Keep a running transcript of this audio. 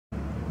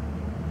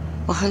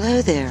Well,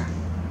 hello there.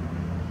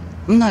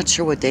 I'm not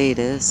sure what day it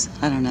is.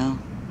 I don't know.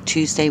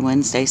 Tuesday,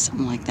 Wednesday,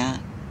 something like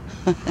that.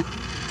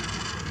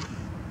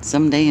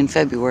 Someday in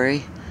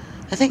February.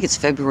 I think it's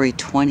February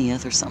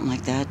 20th or something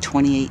like that,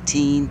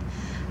 2018.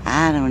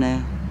 I don't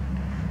know.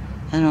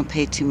 I don't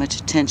pay too much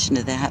attention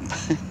to that,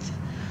 but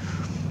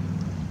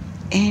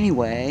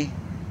anyway,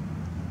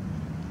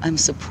 I'm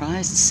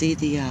surprised to see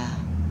the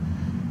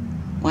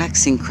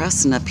waxing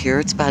crescent up here.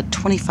 It's about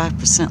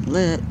 25%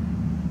 lit.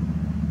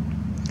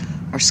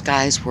 Our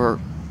skies were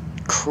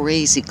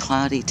crazy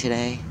cloudy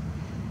today,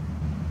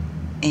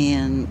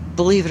 and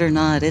believe it or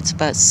not, it's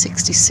about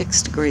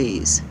 66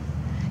 degrees.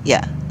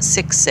 Yeah,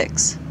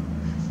 66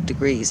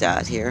 degrees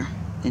out here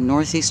in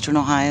northeastern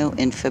Ohio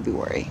in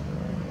February.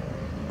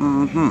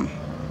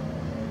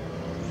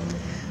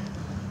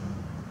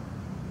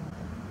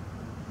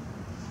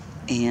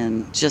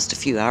 And just a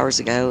few hours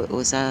ago, it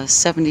was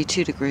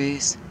 72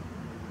 degrees.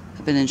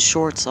 I've been in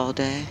shorts all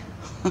day.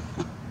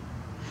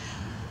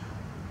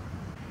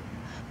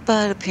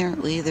 But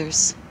apparently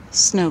there's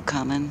snow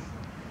coming.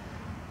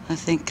 I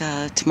think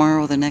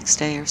tomorrow or the next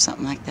day or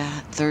something like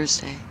that,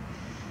 Thursday.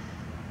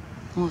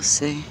 We'll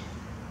see.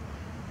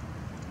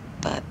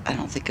 But I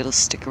don't think it'll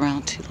stick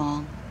around too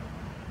long.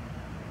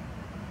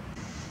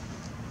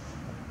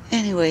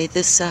 Anyway,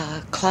 this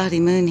cloudy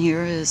moon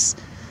here is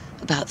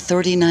about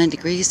 39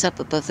 degrees up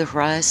above the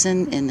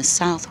horizon in the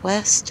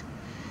southwest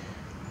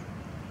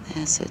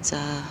as it's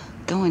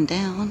going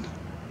down.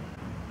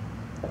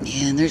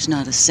 And there's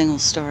not a single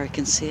star I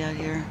can see out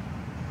here.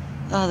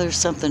 Oh, there's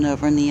something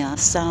over in the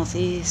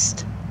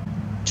southeast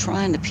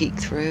trying to peek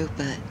through,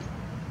 but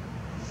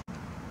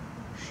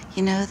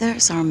you know,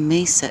 there's our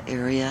mesa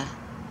area,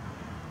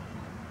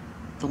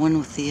 the one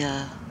with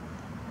the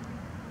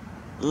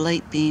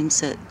light beams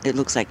that it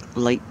looks like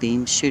light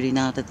beams shooting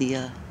out of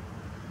the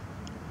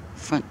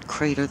front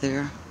crater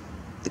there,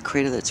 the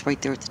crater that's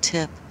right there at the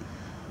tip.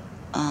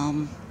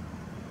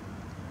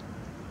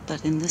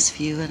 But in this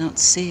view I don't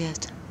see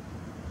it.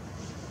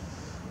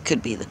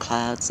 Could be the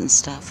clouds and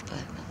stuff,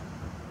 but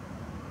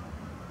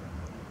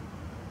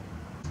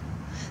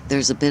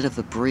there's a bit of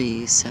a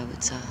breeze, so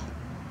it's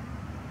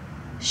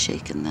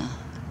shaking the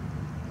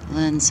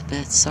lens a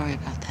bit. Sorry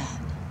about that.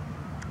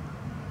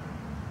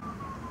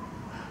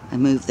 I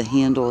moved the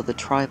handle of the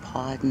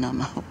tripod and I'm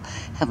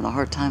having a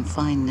hard time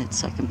finding it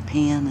so I can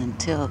pan and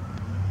tilt.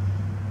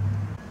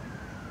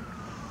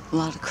 A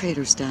lot of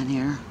craters down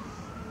here.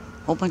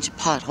 A whole bunch of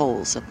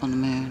potholes up on the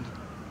moon.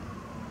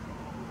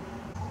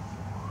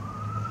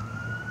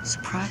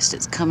 Surprised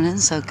it's coming in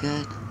so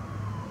good.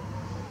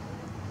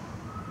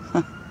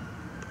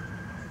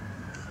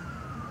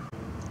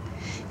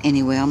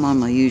 Anyway, I'm on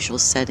my usual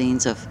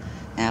settings of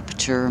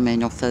aperture,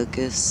 manual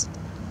focus.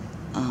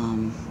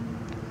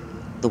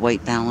 The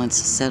white balance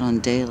is set on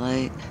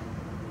daylight.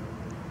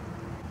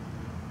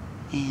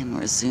 And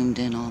we're zoomed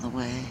in all the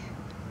way.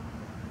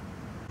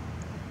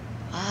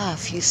 A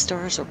few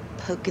stars are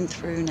poking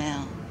through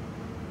now.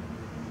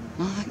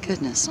 My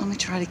goodness, let me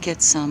try to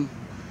get some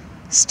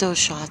still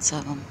shots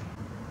of them.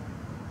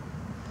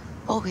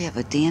 Oh, we have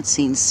a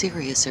dancing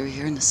Sirius over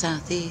here in the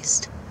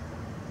southeast,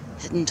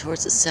 heading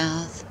towards the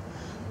south.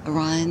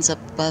 Orion's up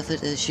above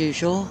it as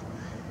usual.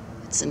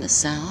 It's in the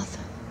south.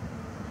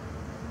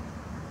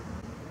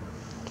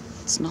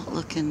 It's not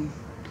looking,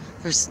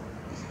 we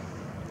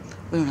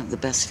don't have the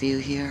best view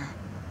here,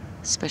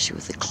 especially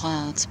with the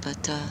clouds,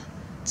 but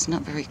it's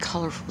not very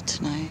colorful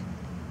tonight.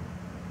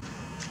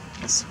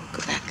 So we'll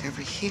go back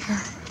over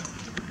here.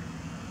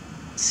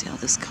 See how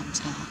this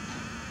comes out.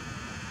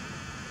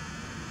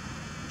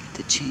 Get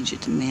to change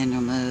it to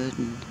manual mode,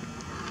 and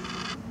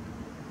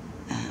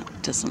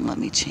it doesn't let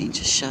me change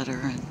the shutter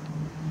and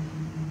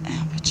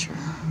aperture.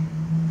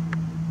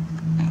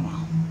 Oh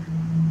well.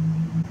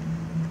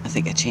 I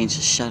think I changed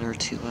the shutter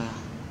to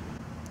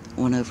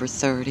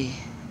 1/30.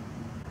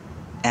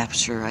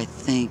 Aperture, I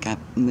think I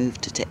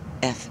moved it to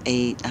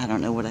f8. I don't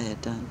know what I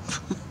had done.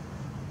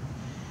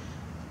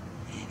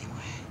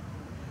 Anyway,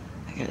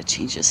 I gotta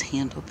change this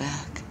handle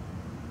back.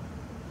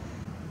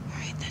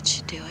 Alright, that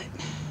should do it.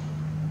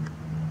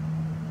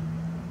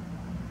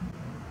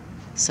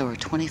 So we're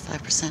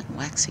 25%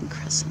 waxing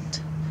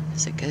crescent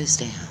as it goes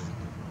down.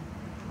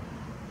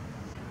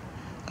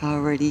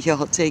 Alrighty,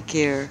 y'all take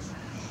care.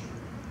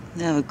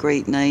 Have a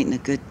great night and a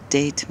good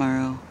day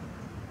tomorrow.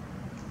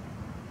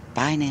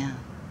 Bye now.